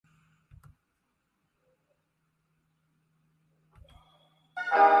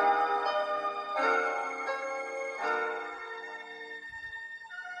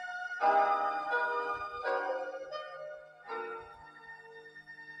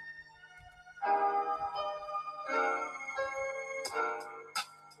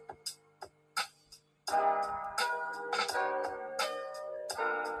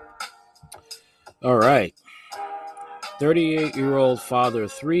All right. 38-year-old father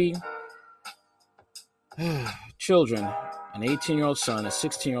of three children, an 18-year-old son, a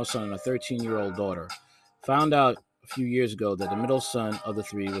 16-year-old son, and a 13-year-old daughter, found out a few years ago that the middle son of the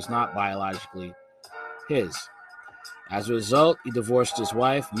three was not biologically his. As a result, he divorced his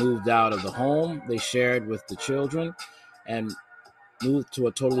wife, moved out of the home they shared with the children, and moved to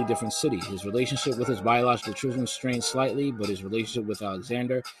a totally different city. His relationship with his biological children strained slightly, but his relationship with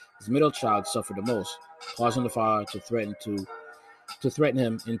Alexander, his middle child, suffered the most, causing the father to threaten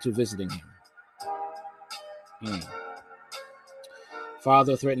him into visiting him.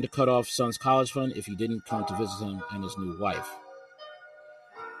 Father threatened to cut off son's college fund if he didn't come to visit him and his new wife.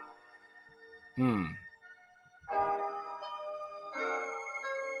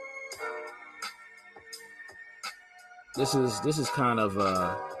 This is kind of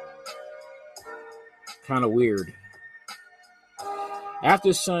weird. After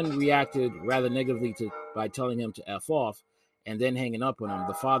his son reacted rather negatively by telling him to F off and then hanging up on him,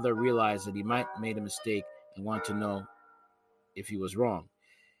 the father realized that he might have made a mistake and wanted to know if he was wrong.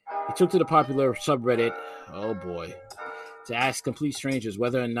 He took to the popular subreddit, oh boy, to ask complete strangers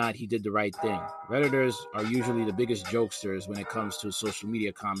whether or not he did the right thing. Redditors are usually the biggest jokesters when it comes to social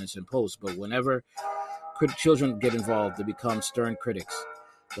media comments and posts, but whenever children get involved, they become stern critics.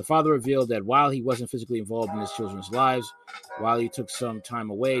 The father revealed that while he wasn't physically involved in his children's lives, while he took some time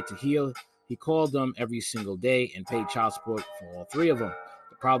away to heal, he called them every single day and paid child support for all three of them.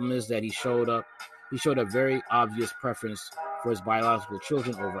 The problem is that he showed a very obvious preference for his biological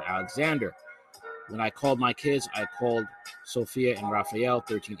children over Alexander. When I called my kids, I called Sophia and Raphael,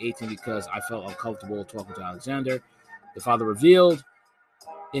 13, 18, because I felt uncomfortable talking to Alexander. The father revealed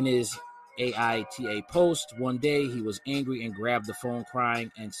in his AITA post, one day he was angry and grabbed the phone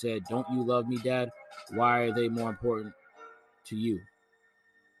crying and said, "Don't you love me, Dad? Why are they more important to you?"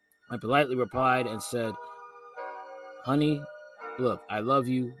 I politely replied and said, "Honey, look, I love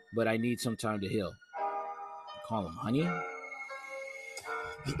you, but I need some time to heal." Call him honey?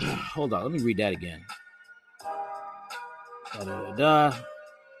 Hold on, let me read that again.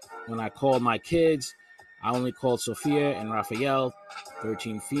 When I called my kids, I only called Sophia and Raphael,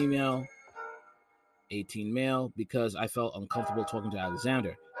 13 female, 18 male, because I felt uncomfortable talking to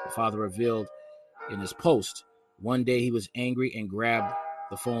Alexander. The father revealed in his post, one day he was angry and grabbed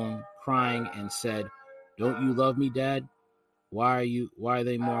the phone crying and said, "Don't you love me, Dad? Why are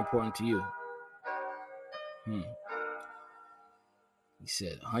they more important to you?" He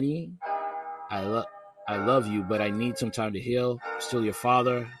said, "Honey, I love you, but I need some time to heal. I'm still your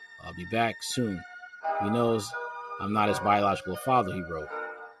father. I'll be back soon." He knows I'm not his biological father, he wrote.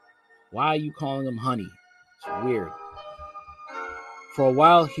 Why are you calling him honey? It's weird. For a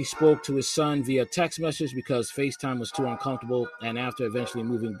while, he spoke to his son via text message because FaceTime was too uncomfortable, and after eventually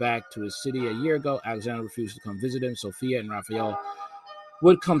moving back to his city a year ago, Alexander refused to come visit him. Sophia and Raphael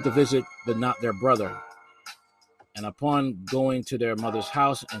would come to visit, but not their brother. And upon going to their mother's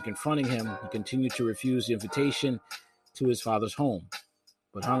house and confronting him, he continued to refuse the invitation to his father's home,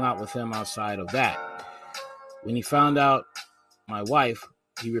 but hung out with him outside of that. When he found out my wife,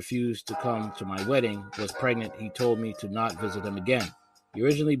 he refused to come to my wedding, was pregnant, he told me to not visit him again. He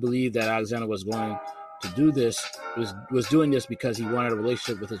originally believed that Alexander was going to do this, was doing this because he wanted a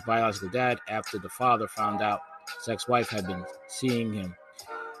relationship with his biological dad after the father found out his ex-wife had been seeing him.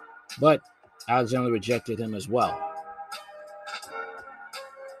 But Alexander rejected him as well.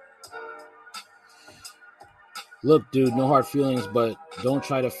 Look, dude, no hard feelings, but don't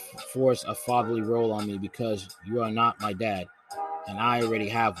try to force a fatherly role on me because you are not my dad, and I already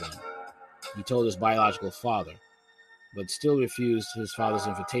have one, he told his biological father, but still refused his father's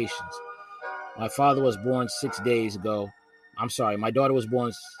invitations. My daughter was born 6 days ago,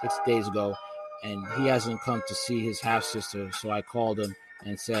 and he hasn't come to see his half-sister, so I called him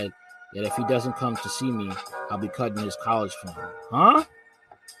and said that if he doesn't come to see me, I'll be cutting his college fund. Huh?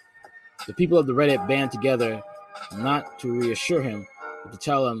 The people of the Reddit band together not to reassure him, but to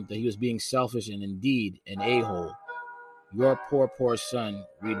tell him that he was being selfish and indeed an a-hole. Your poor son,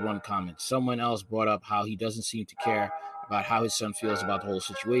 read one comment. Someone else brought up how he doesn't seem to care about how his son feels about the whole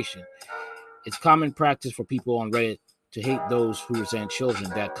situation. It's common practice for people on Reddit to hate those who resent children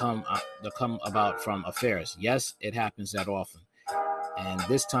that come about from affairs. Yes, it happens that often, and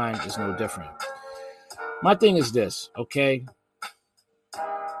this time is no different. My thing is this, okay?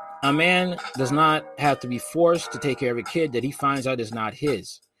 A man does not have to be forced to take care of a kid that he finds out is not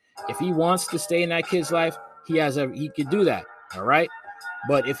his. If he wants to stay in that kid's life, he could do that. All right.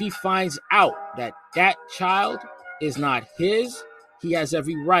 But if he finds out that that child is not his, he has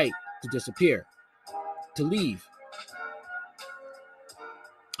every right to disappear, to leave.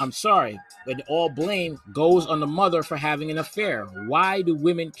 I'm sorry, but all blame goes on the mother for having an affair. Why do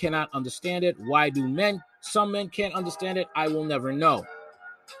women cannot understand it? Why do some men can't understand it? I will never know.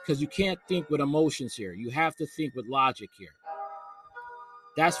 Because you can't think with emotions here. You have to think with logic here.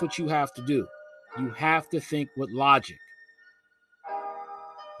 That's what you have to do. You have to think with logic.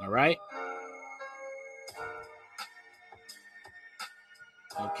 All right?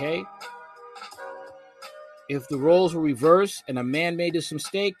 Okay? If the roles were reversed and a man made this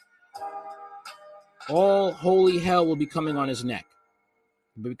mistake, all holy hell will be coming on his neck.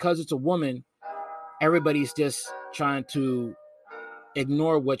 But because it's a woman, everybody's just trying to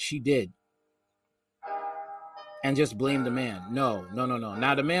ignore what she did and just blame the man. No.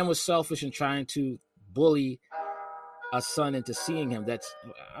 Now, the man was selfish in trying to bully a son into seeing him.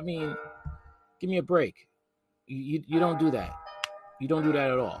 Give me a break. You don't do that. You don't do that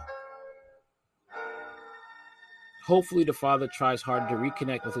at all. Hopefully, the father tries hard to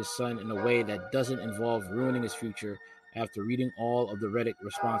reconnect with his son in a way that doesn't involve ruining his future after reading all of the Reddit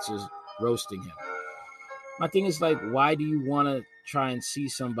responses roasting him. My thing is, like, why do you want to try and see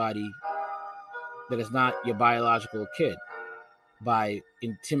somebody that is not your biological kid by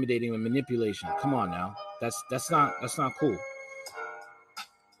intimidating and manipulation? Come on now. That's not cool.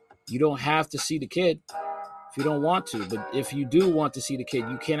 You don't have to see the kid if you don't want to, but if you do want to see the kid,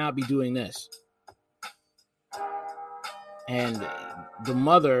 you cannot be doing this. And the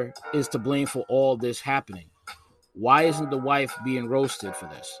mother is to blame for all this happening. Why isn't the wife being roasted for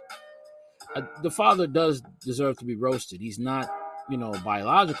this? The father does deserve to be roasted. He's not,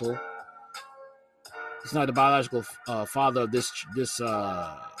 biological. He's not the biological father of this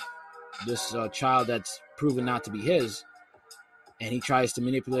child that's proven not to be his, and he tries to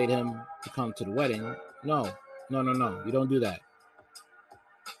manipulate him to come to the wedding. No. You don't do that.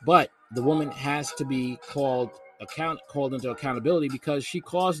 But the woman has to be called into accountability because she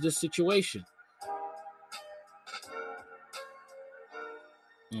caused this situation.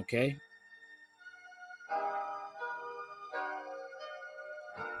 Okay?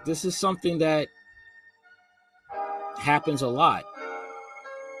 This is something that happens a lot.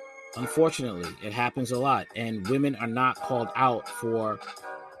 Unfortunately, it happens a lot, and women are not called out for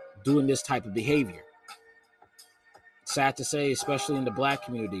doing this type of behavior. Sad to say, especially in the black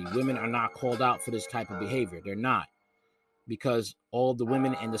community, women are not called out for this type of behavior. They're not. Because all the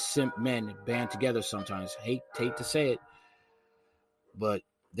women and the simp men band together sometimes. Hate to say it, but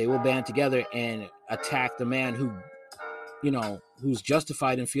they will band together and attack the man who's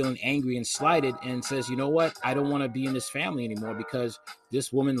justified in feeling angry and slighted and says, you know what, I don't want to be in this family anymore because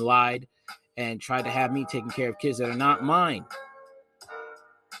this woman lied and tried to have me taking care of kids that are not mine.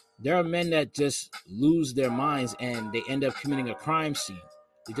 There are men that just lose their minds and they end up committing a crime scene.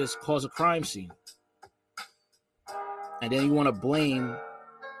 They just cause a crime scene. And then you want to blame,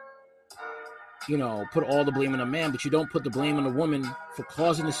 put all the blame on a man, but you don't put the blame on a woman for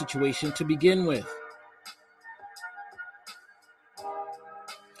causing the situation to begin with.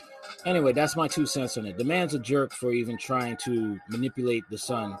 Anyway, that's my 2 cents on it. The man's a jerk for even trying to manipulate the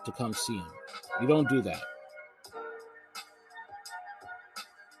son to come see him. You don't do that.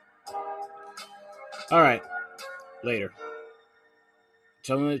 All right. Later.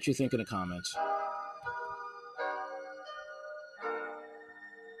 Tell me what you think in the comments.